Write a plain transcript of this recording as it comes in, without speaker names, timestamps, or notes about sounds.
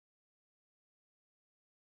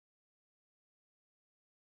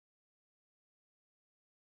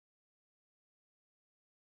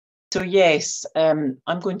So yes, I'm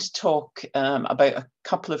going to talk about a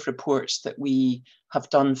couple of reports that we have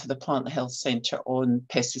done for the Plant Health Centre on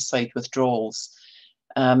pesticide withdrawals.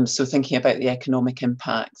 So thinking about the economic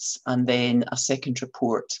impacts, and then a second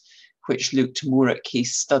report which looked more at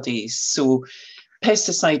case studies. So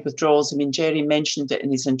pesticide withdrawals, I mean, Jerry mentioned it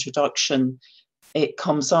in his introduction. It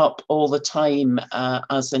comes up all the time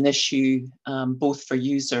as an issue, both for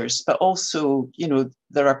users, but also, you know,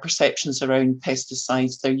 there are perceptions around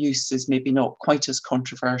pesticides. Their use is maybe not quite as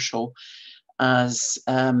controversial as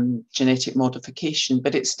genetic modification,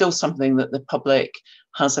 but it's still something that the public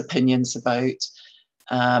has opinions about.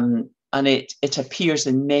 And it appears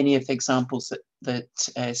in many of the examples that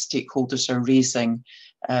stakeholders are raising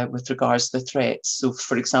with regards to the threats. So,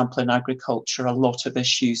 for example, in agriculture, a lot of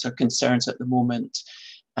issues or concerns at the moment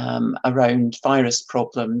around virus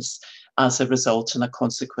problems as a result and a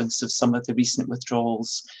consequence of some of the recent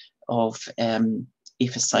withdrawals of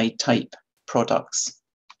aphicide type products.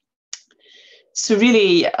 So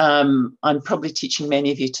really, I'm probably teaching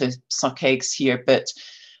many of you to suck eggs here, but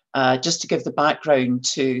just to give the background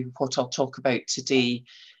to what I'll talk about today,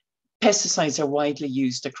 pesticides are widely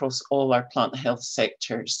used across all our plant health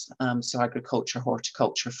sectors, so agriculture,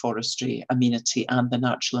 horticulture, forestry, amenity, and the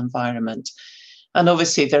natural environment. And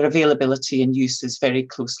obviously their availability and use is very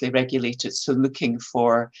closely regulated, so looking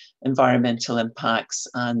for environmental impacts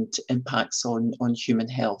and impacts on human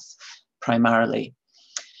health primarily.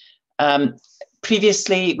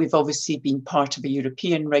 Previously, we've obviously been part of a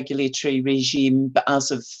European regulatory regime, but as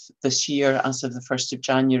of this year, as of the 1st of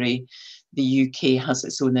January, the UK has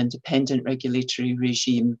its own independent regulatory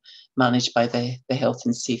regime managed by the Health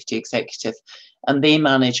and Safety Executive, and they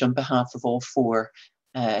manage on behalf of all 4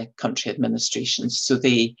 country administrations. So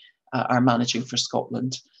they are managing for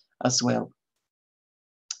Scotland as well.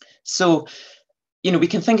 So, you know, we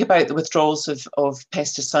can think about the withdrawals of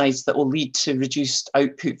pesticides that will lead to reduced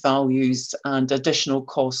output values and additional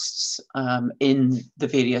costs in the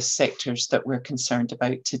various sectors that we're concerned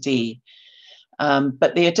about today.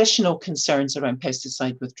 But the additional concerns around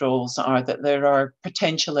pesticide withdrawals are that there are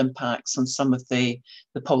potential impacts on some of the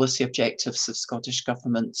policy objectives of Scottish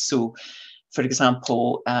Government. So, for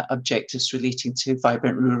example, objectives relating to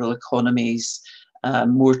vibrant rural economies,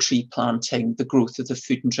 more tree planting, the growth of the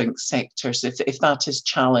food and drink sectors. If that is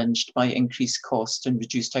challenged by increased cost and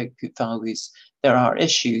reduced output values, there are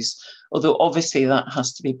issues, although obviously that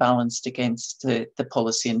has to be balanced against the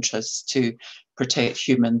policy interests to protect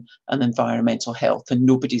human and environmental health, and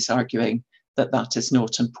nobody's arguing that that is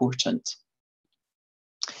not important.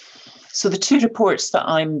 So the 2 reports that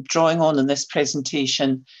I'm drawing on in this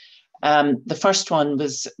presentation, the first one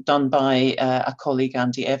was done by a colleague,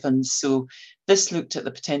 Andy Evans. So this looked at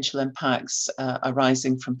the potential impacts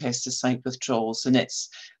arising from pesticide withdrawals, and it's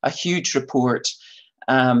a huge report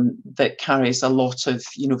that carries a lot of,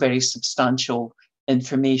 you know, very substantial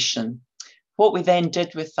information. What we then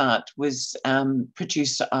did with that was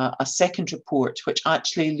produce a second report, which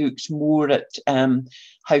actually looked more at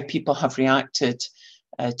how people have reacted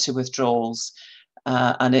to withdrawals,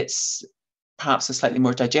 and it's perhaps a slightly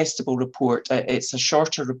more digestible report. It's a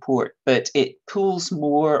shorter report, but it pulls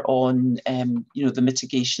more on you know, the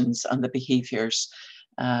mitigations and the behaviours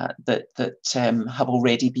that have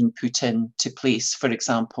already been put into place for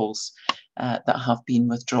examples that have been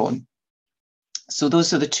withdrawn. So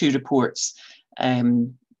those are the 2 reports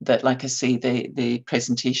that, like I say, the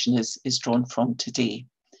presentation is drawn from today.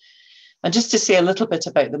 And just to say a little bit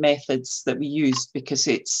about the methods that we used, because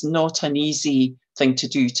it's not an easy thing to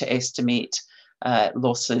do to estimate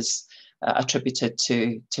losses attributed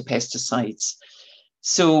to pesticides.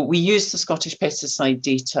 So we used the Scottish pesticide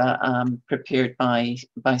data prepared by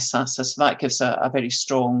SASA, so that gives a very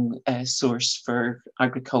strong source for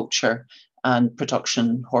agriculture and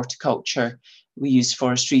production horticulture. We use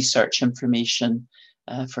forest research information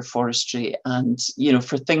for forestry, and you know,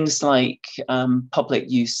 for things like public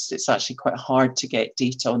use, it's actually quite hard to get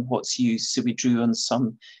data on what's used, so we drew on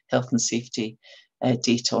some health and safety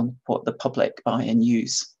data on what the public buy and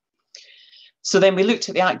use. So then we looked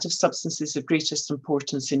at the active substances of greatest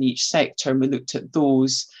importance in each sector, and we looked at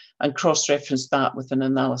those and cross-referenced that with an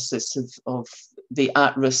analysis of the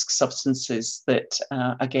at-risk substances that,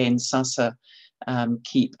 again, SASA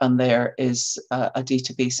keep, and there is a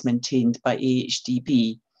database maintained by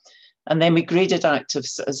AHDB. And then we graded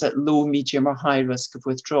actives as at low, medium or high risk of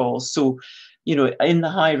withdrawal. So, you know, in the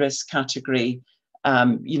high risk category,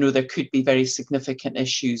 you know, there could be very significant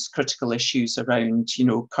issues, critical issues around, you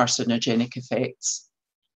know, carcinogenic effects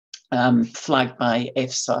flagged by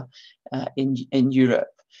EFSA in Europe.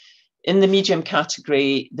 In the medium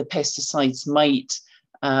category, the pesticides might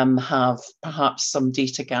have perhaps some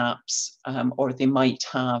data gaps, or they might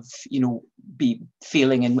have, be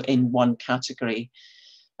failing in one category.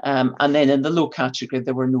 And then in the low category,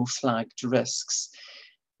 there were no flagged risks.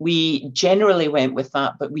 We generally went with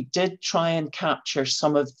that, but we did try and capture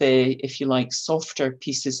some of the, if you like, softer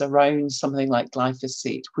pieces around something like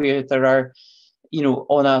glyphosate, where there are,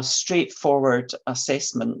 on a straightforward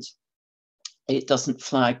assessment, it doesn't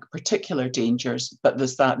flag particular dangers, but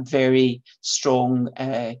there's that very strong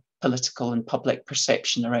political and public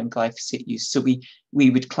perception around glyphosate use. So we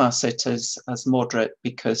would class it as moderate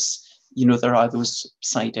because, there are those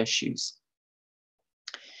side issues.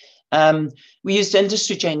 We used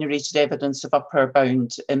industry-generated evidence of upper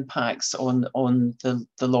bound impacts on the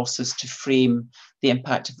losses to frame the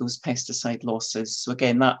impact of those pesticide losses. So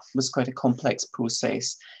again, that was quite a complex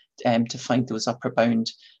process to find those upper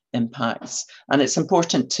bound impacts. And it's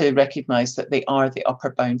important to recognise that they are the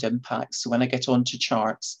upper bound impacts. So when I get onto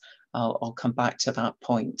charts, I'll come back to that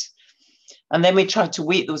point. And then we tried to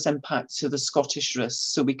weight those impacts to the Scottish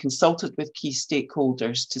risks. So we consulted with key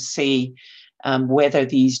stakeholders to say whether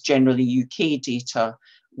these generally UK data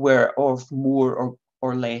were of more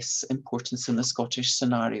or less importance in the Scottish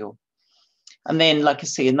scenario. And then, like I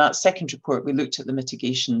say, in that second report, we looked at the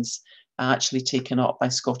mitigations actually taken up by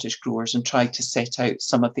Scottish growers and tried to set out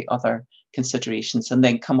some of the other considerations and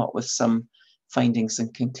then come up with some findings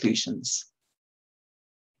and conclusions.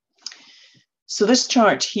 So this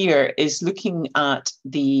chart here is looking at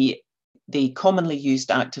the commonly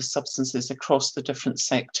used active substances across the different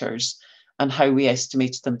sectors and how we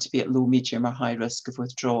estimated them to be at low, medium or high risk of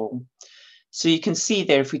withdrawal. So you can see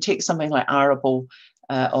there, if we take something like arable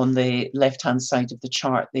on the left-hand side of the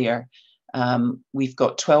chart there, we've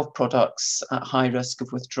got 12 products at high risk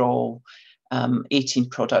of withdrawal, 18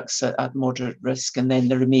 products at moderate risk, and then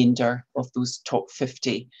the remainder of those top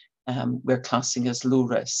 50 we're classing as low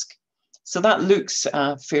risk. So that looks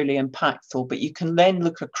fairly impactful, but you can then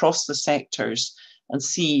look across the sectors and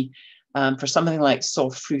see for something like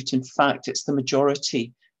soft fruit, in fact, it's the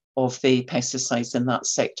majority of the pesticides in that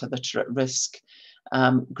sector that are at risk.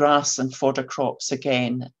 Grass and fodder crops,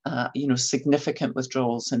 again, significant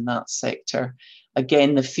withdrawals in that sector.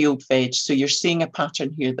 Again, the field veg. So you're seeing a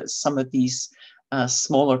pattern here that some of these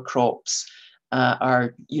smaller crops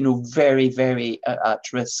are, very, very at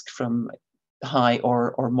risk from high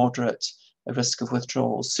or moderate risk of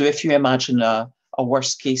withdrawal. So if you imagine a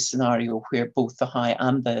worst case scenario where both the high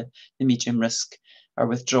and the medium risk are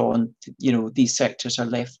withdrawn, these sectors are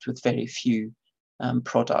left with very few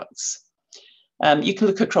products. You can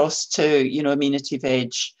look across to, amenity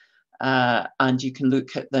veg, and you can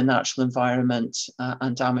look at the natural environment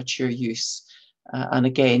and amateur use. And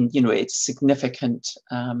again, it's significant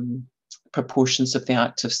proportions of the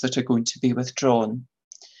actives that are going to be withdrawn.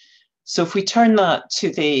 So if we turn that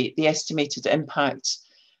to the estimated impact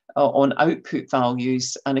on output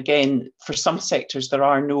values, and again, for some sectors, there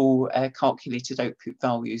are no calculated output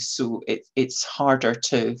values, so it's harder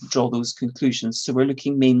to draw those conclusions. So we're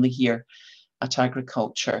looking mainly here at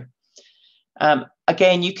agriculture.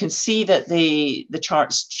 Again, you can see that the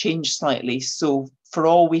charts change slightly. So for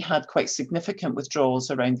all, we had quite significant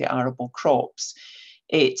withdrawals around the arable crops.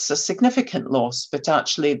 It's a significant loss, but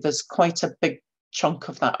actually there's quite a big chunk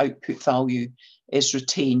of that output value is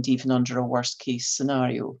retained even under a worst case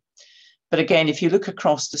scenario. But again, if you look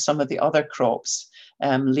across to some of the other crops,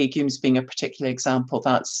 legumes being a particular example,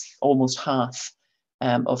 that's almost half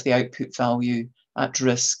of the output value at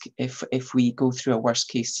risk if we go through a worst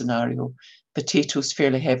case scenario. Potatoes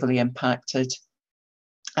fairly heavily impacted.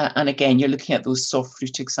 And again, you're looking at those soft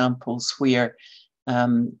fruit examples where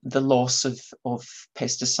the loss of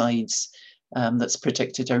pesticides that's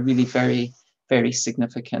predicted are really very, very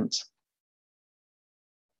significant.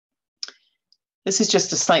 This is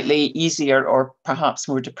just a slightly easier or perhaps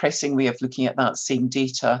more depressing way of looking at that same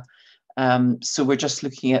data. So we're just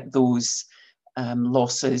looking at those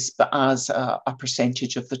losses, but as a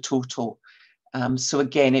percentage of the total. So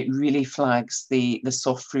again, it really flags the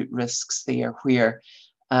soft fruit risks there, where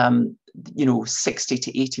 60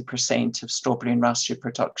 to 80% of strawberry and raspberry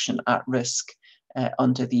production at risk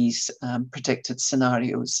under these predicted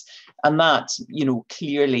scenarios, and that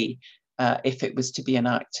clearly, if it was to be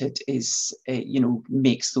enacted, is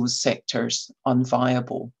makes those sectors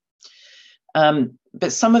unviable.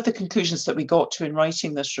 But some of the conclusions that we got to in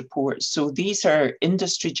writing this report, so these are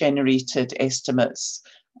industry-generated estimates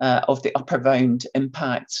of the upper bound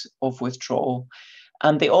impact of withdrawal.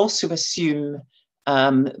 And they also assume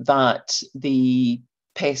that the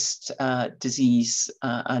pest disease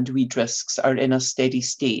and weed risks are in a steady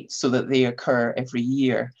state so that they occur every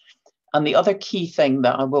year. And the other key thing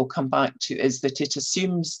that I will come back to is that it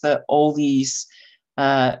assumes that all these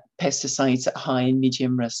pesticides at high and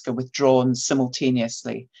medium risk are withdrawn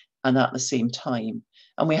simultaneously and at the same time.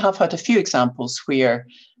 And we have had a few examples where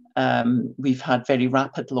we've had very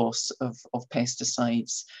rapid loss of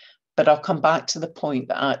pesticides. But I'll come back to the point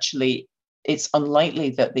that actually it's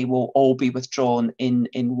unlikely that they will all be withdrawn in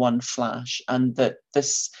one flash, and that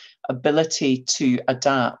this ability to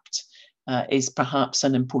adapt is perhaps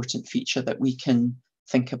an important feature that we can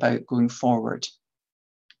think about going forward.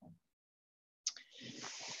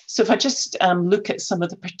 So if I just look at some of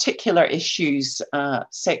the particular issues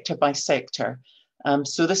sector by sector.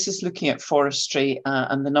 So this is looking at forestry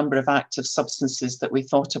and the number of active substances that we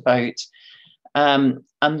thought about. And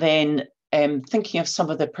then thinking of some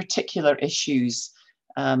of the particular issues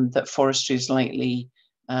that forestry is likely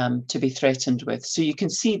to be threatened with. So you can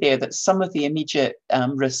see there that some of the immediate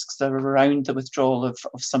risks are around the withdrawal of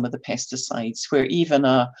some of the pesticides, where even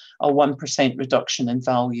a 1% reduction in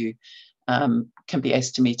value can be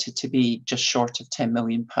estimated to be just short of £10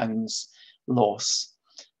 million loss.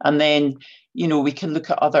 And then, we can look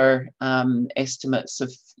at other estimates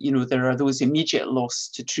of, there are those immediate loss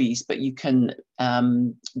to trees, but you can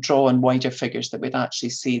draw on wider figures that would actually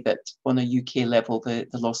say that on a UK level, the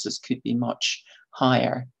losses could be much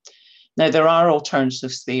higher. Now, there are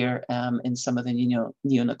alternatives there in some of the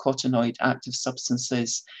neonicotinoid active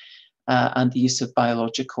substances and the use of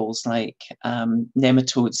biologicals like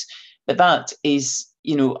nematodes, but that is,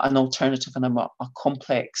 an alternative and a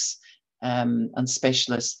complex and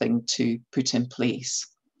specialist thing to put in place.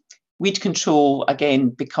 Weed control, again,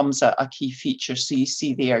 becomes a key feature. So you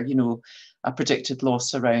see there, a predicted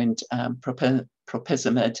loss around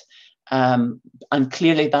propizamid. And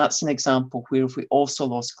clearly that's an example where if we also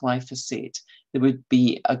lost glyphosate, there would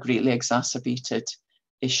be a greatly exacerbated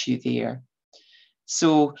issue there.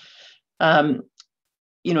 So,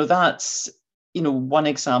 that's, one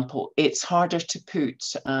example. It's harder to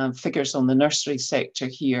put figures on the nursery sector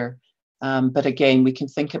here. But again, we can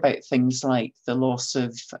think about things like the loss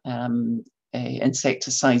of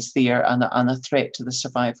insecticides there and a threat to the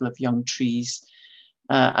survival of young trees.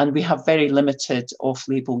 And we have very limited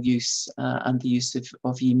off-label use and the use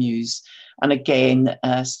of emus. And again,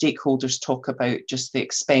 stakeholders talk about just the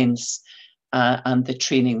expense and the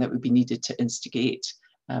training that would be needed to instigate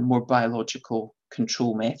more biological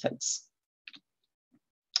control methods.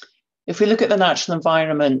 If we look at the natural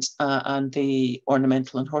environment and the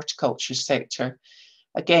ornamental and horticulture sector,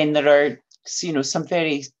 again, there are some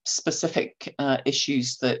very specific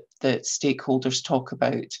issues that stakeholders talk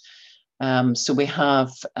about. So we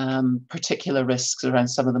have particular risks around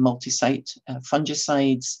some of the multi-site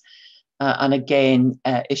fungicides, and again,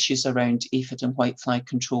 issues around aphid and whitefly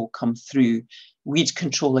control come through. Weed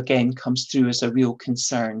control again comes through as a real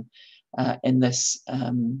concern in this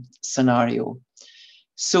scenario.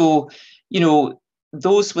 So,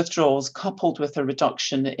 those withdrawals coupled with a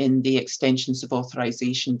reduction in the extensions of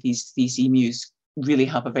authorization, these emus really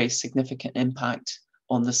have a very significant impact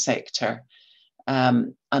on the sector.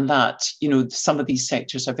 And that, some of these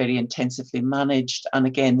sectors are very intensively managed. And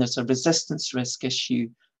again, there's a resistance risk issue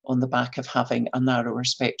on the back of having a narrower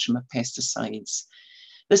spectrum of pesticides.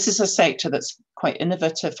 This is a sector that's quite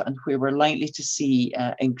innovative and where we're likely to see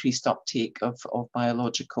increased uptake of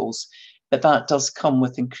biologicals. But that does come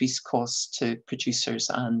with increased costs to producers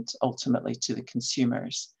and ultimately to the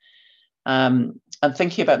consumers. And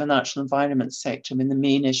thinking about the natural environment sector, the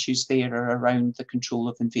main issues there are around the control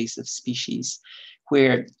of invasive species,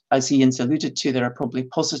 where, as Ian's alluded to, there are probably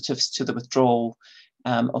positives to the withdrawal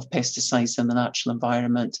of pesticides in the natural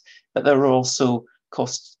environment, but there are also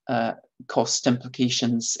cost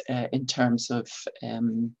implications in terms of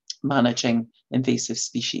managing invasive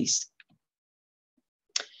species.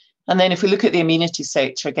 And then if we look at the amenity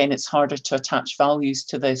sector, again, it's harder to attach values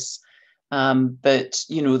to this, but,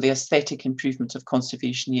 the aesthetic improvement of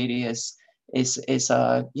conservation areas is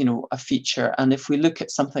a feature. And if we look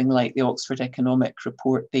at something like the Oxford Economic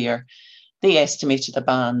Report there, they estimated a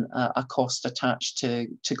ban, a cost attached to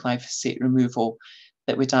glyphosate removal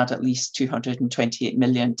that would add at least 228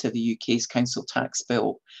 million to the UK's council tax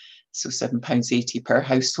bill, so £7.80 per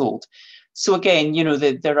household. So again,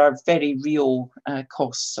 there are very real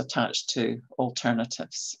costs attached to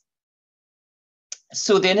alternatives.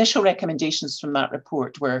 So the initial recommendations from that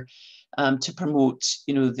report were to promote,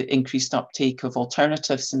 the increased uptake of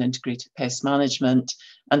alternatives and integrated pest management,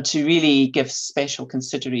 and to really give special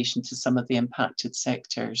consideration to some of the impacted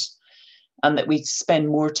sectors, and that we spend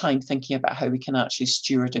more time thinking about how we can actually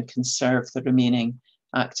steward and conserve the remaining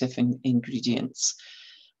active ingredients.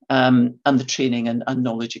 And the training and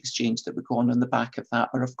knowledge exchange that would go on the back of that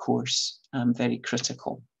are, of course, very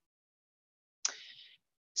critical.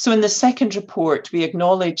 So in the second report, we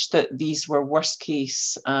acknowledged that these were worst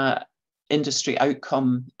case industry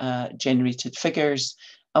outcome generated figures,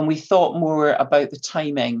 and we thought more about the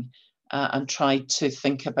timing and tried to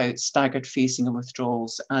think about staggered phasing of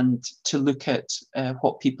withdrawals and to look at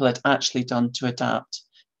what people had actually done to adapt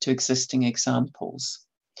to existing examples.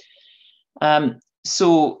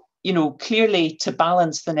 So, you know, clearly to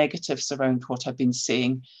balance the negatives around what I've been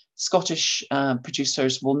saying, Scottish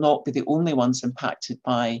producers will not be the only ones impacted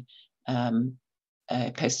by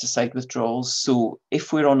pesticide withdrawals. So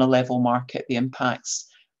if we're on a level market, the impacts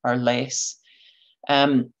are less.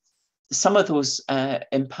 Some of those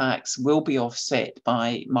impacts will be offset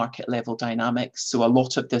by market level dynamics. So a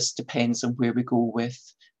lot of this depends on where we go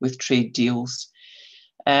with trade deals.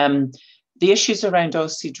 The issues around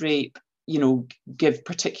oilseed rape, you know, give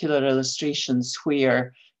particular illustrations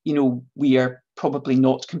where, you know, we are probably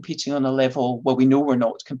not competing on a level, well, we know we're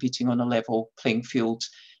not competing on a level playing field.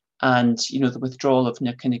 And, you know, the withdrawal of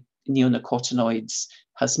neonicotinoids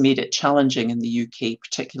has made it challenging in the UK,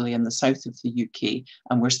 particularly in the south of the UK,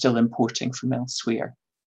 and we're still importing from elsewhere.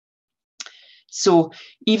 So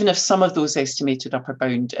even if some of those estimated upper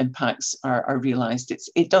bound impacts are realised,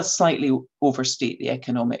 it does slightly overstate the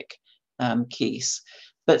economic case.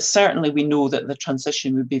 But certainly we know that the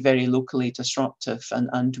transition would be very locally disruptive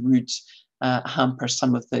and would hamper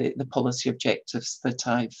some of the policy objectives that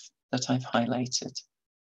I've highlighted.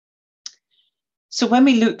 So when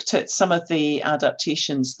we looked at some of the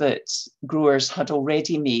adaptations that growers had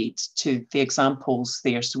already made to the examples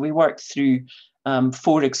there, so we worked through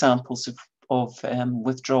 4 examples of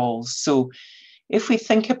withdrawals. So if we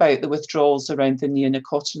think about the withdrawals around the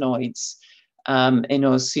neonicotinoids in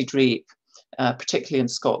oilseed rape, particularly in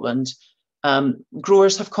Scotland,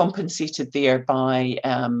 growers have compensated there by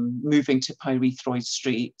moving to pyrethroid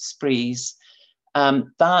sprays.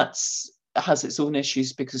 That has its own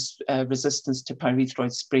issues because resistance to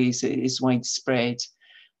pyrethroid sprays is widespread.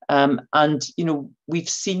 And, you know, we've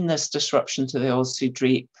seen this disruption to the oilseed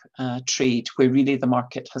rape trade where really the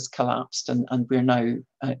market has collapsed and we're now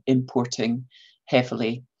importing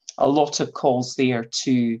heavily. A lot of calls there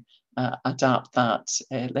to adapt that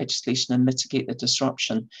legislation and mitigate the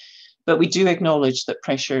disruption. But we do acknowledge that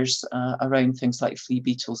pressures around things like flea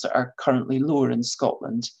beetles are currently lower in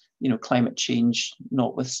Scotland, you know, climate change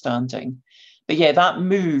notwithstanding. But yeah, that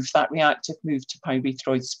reactive move to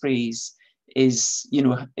pyrethroid sprays is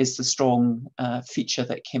the strong feature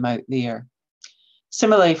that came out there.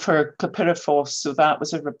 Similarly for chlorpyrifos, so that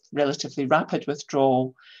was a relatively rapid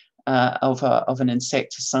withdrawal of an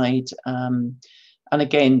insecticide. And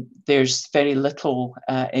again, there's very little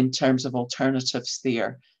in terms of alternatives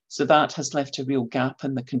there. So that has left a real gap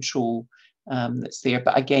in the control that's there.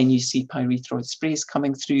 But again, you see pyrethroid sprays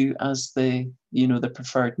coming through as the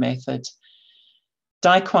preferred method.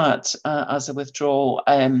 Diquat as a withdrawal.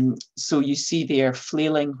 So you see there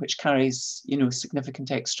flailing, which carries,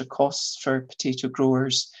 significant extra costs for potato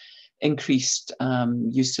growers, increased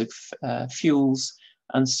use of fuels,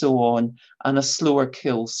 and so on, and a slower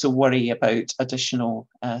kill, so worry about additional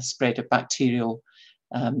spread of bacterial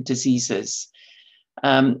diseases.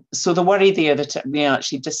 So the worry there that it may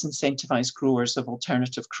actually disincentivise growers of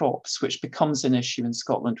alternative crops, which becomes an issue in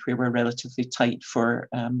Scotland where we're relatively tight for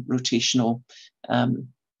rotational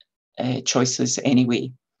choices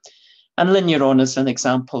anyway. And Ligneron is an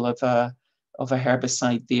example of a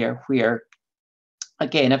herbicide there where,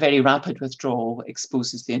 again, a very rapid withdrawal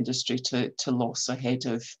exposes the industry to loss ahead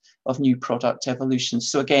of new product evolution.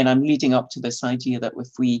 So again, I'm leading up to this idea that if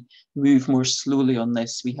we move more slowly on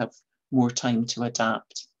this, we have more time to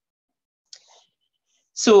adapt.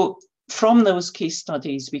 So from those case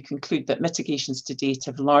studies, we conclude that mitigations to date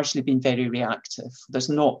have largely been very reactive. There's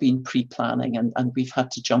not been pre-planning, and we've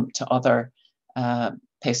had to jump to other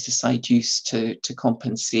pesticide use to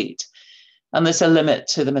compensate. And there's a limit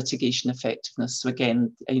to the mitigation effectiveness. So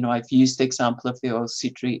again, I've used the example of the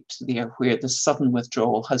oilseed rape there, where the sudden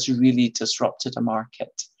withdrawal has really disrupted a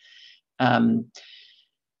market.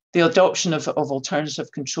 The adoption of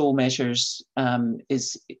alternative control measures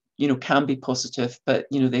can be positive, but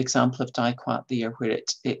the example of Diquat there, where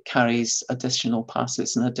it carries additional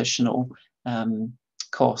passes and additional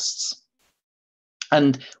costs.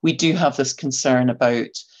 And we do have this concern about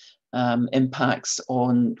impacts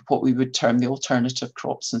on what we would term the alternative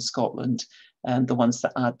crops in Scotland, and the ones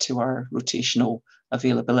that add to our rotational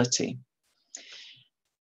availability.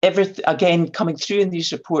 Again, coming through in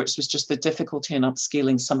these reports was just the difficulty in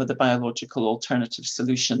upscaling some of the biological alternative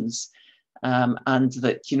solutions, and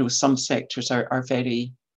that some sectors are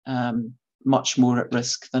very much more at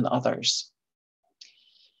risk than others.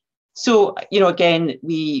 So, again,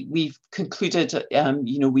 we've concluded,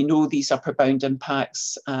 we know these upper bound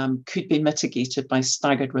impacts could be mitigated by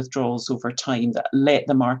staggered withdrawals over time that let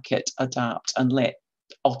the market adapt and let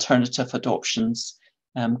alternative adoptions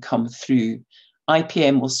come through.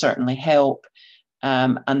 IPM will certainly help.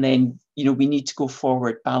 And then, we need to go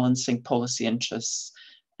forward balancing policy interests.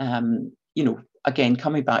 Again,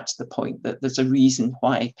 coming back to the point that there's a reason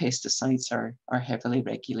why pesticides are heavily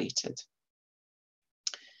regulated.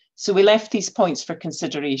 So we left these points for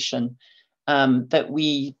consideration, that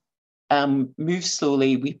we move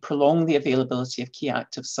slowly, we prolong the availability of key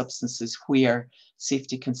active substances where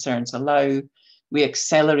safety concerns allow, we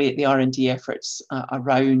accelerate the R&D efforts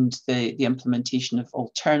around the implementation of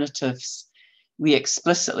alternatives, we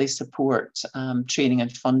explicitly support training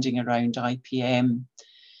and funding around IPM,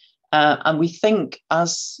 and we think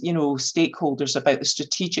as stakeholders about the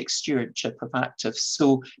strategic stewardship of actives,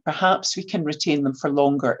 so perhaps we can retain them for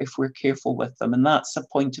longer if we're careful with them, and that's a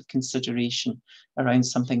point of consideration around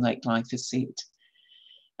something like glyphosate.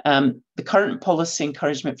 The current policy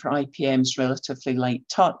encouragement for IPM is relatively light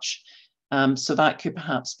touch, so that could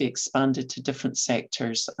perhaps be expanded to different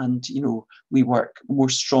sectors, and we work more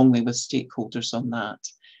strongly with stakeholders on that,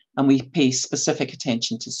 and we pay specific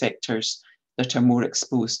attention to sectors that are more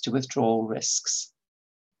exposed to withdrawal risks.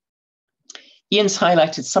 Ian's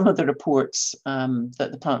highlighted some of the reports that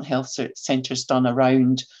the Plant Health Centre's done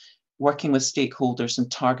around working with stakeholders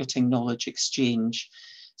and targeting knowledge exchange.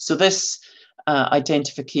 So this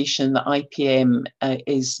identification that IPM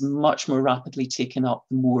is much more rapidly taken up,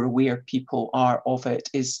 the more aware people are of it,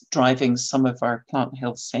 is driving some of our Plant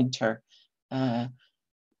Health Centre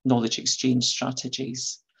knowledge exchange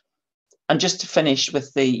strategies. And just to finish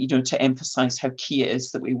with to emphasise how key it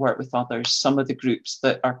is that we work with others, some of the groups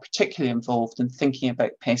that are particularly involved in thinking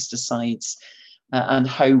about pesticides and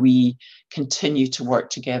how we continue to work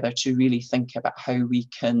together to really think about how we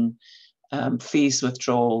can phase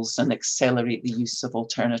withdrawals and accelerate the use of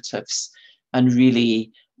alternatives and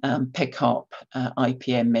really pick up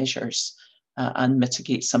IPM measures and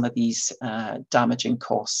mitigate some of these damaging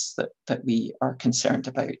costs that we are concerned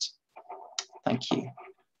about. Thank you.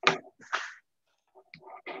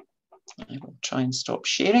 I will try and stop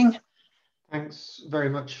sharing. Thanks very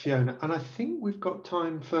much, Fiona. And I think we've got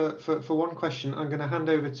time for one question. I'm going to hand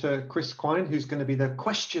over to Chris Quine, who's going to be the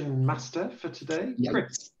question master for today. Yes.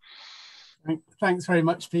 Chris. Thanks very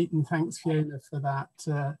much, Pete, and thanks, Fiona, for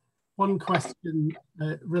that. One question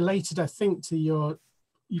related, I think, to you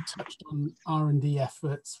touched on R&D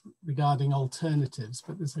efforts regarding alternatives,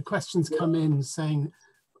 but there's a questions come in saying,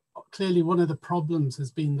 clearly one of the problems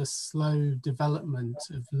has been the slow development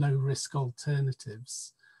of low-risk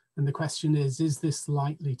alternatives. And the question is this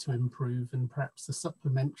likely to improve? And perhaps the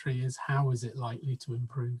supplementary is, how is it likely to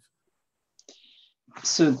improve?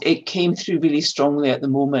 So it came through really strongly at the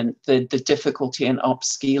moment, the difficulty in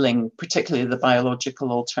upscaling, particularly the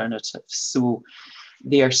biological alternatives. So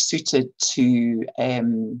they are suited to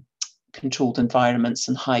controlled environments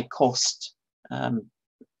and high cost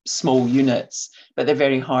small units, but they're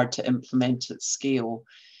very hard to implement at scale.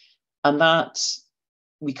 And that,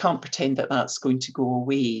 we can't pretend that that's going to go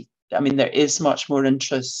away. I mean, there is much more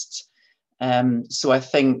interest. So I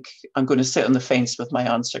think I'm going to sit on the fence with my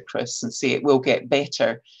answer, Chris, and say it will get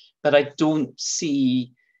better. But I don't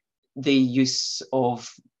see the use of,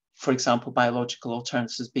 for example, biological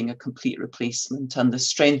alternatives being a complete replacement. And the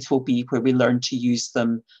strength will be where we learn to use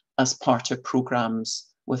them as part of programs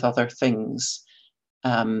with other things.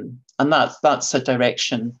 And that's a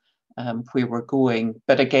direction where we're going.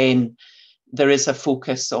 But again, there is a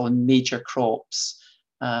focus on major crops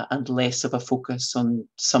and less of a focus on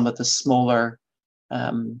some of the smaller,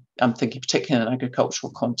 I'm thinking particularly in an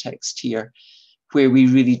agricultural context here, where we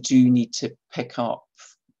really do need to pick up,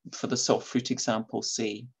 for the soft fruit example,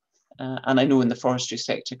 say. And I know in the forestry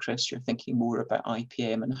sector, Chris, you're thinking more about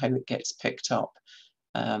IPM and how it gets picked up.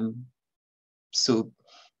 So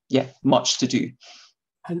yeah, much to do.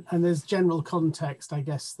 And there's general context, I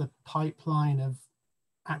guess, the pipeline of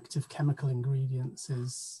active chemical ingredients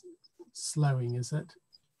is slowing, is it?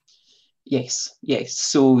 Yes, yes.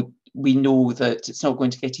 So we know that it's not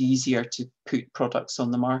going to get easier to put products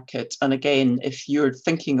on the market. And again, if you're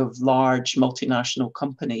thinking of large multinational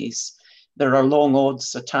companies, there are long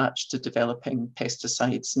odds attached to developing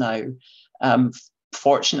pesticides now.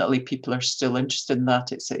 Fortunately, people are still interested in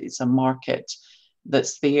that. It's a market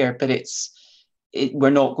that's there, but we're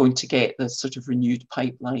not going to get the sort of renewed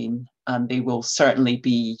pipeline, and they will certainly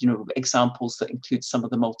be, examples that include some of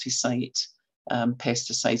the multi-site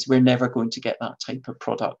pesticides. We're never going to get that type of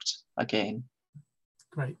product again.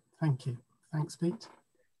 Great, thank you. Thanks, Pete.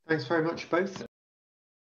 Thanks very much, both.